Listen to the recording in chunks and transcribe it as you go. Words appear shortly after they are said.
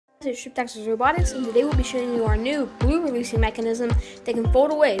This is Slapshot Robotics, and today we'll be showing you our new blue releasing mechanism that can fold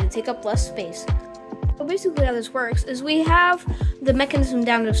away to take up less space. So basically how this works is we have the mechanism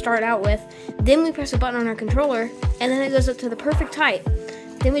down to start out with, then we press a button on our controller, and then it goes up to the perfect height.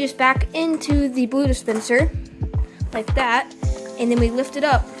 Then we just back into the blue dispenser, like that, and then we lift it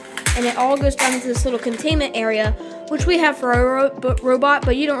up, and it all goes down into this little containment area, which we have for our robot,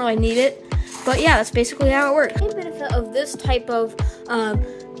 but you don't really need it. But yeah, that's basically how it works. The main benefit of this type of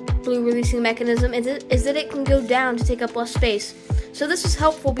blue releasing mechanism is that it can go down to take up less space. So this is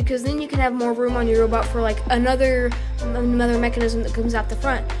helpful because then you can have more room on your robot for like another mechanism that comes out the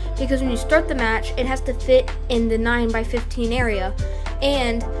front. Because when you start the match, it has to fit in the 9x15 area,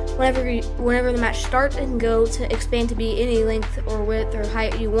 and whenever the match starts, it can go to expand to be any length or width or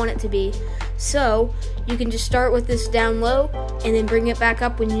height you want it to be. So you can just start with this down low and then bring it back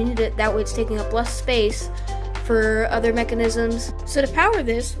up when you need it. That way it's taking up less space for other mechanisms. So to power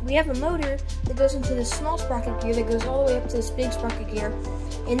this, we have a motor that goes into this small sprocket gear that goes all the way up to this big sprocket gear,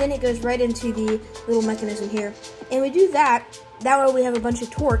 and then it goes right into the little mechanism here. And we do that way we have a bunch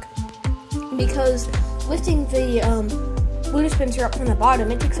of torque, because lifting the blue dispenser up from the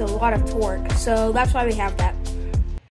bottom, it takes a lot of torque, so that's why we have that.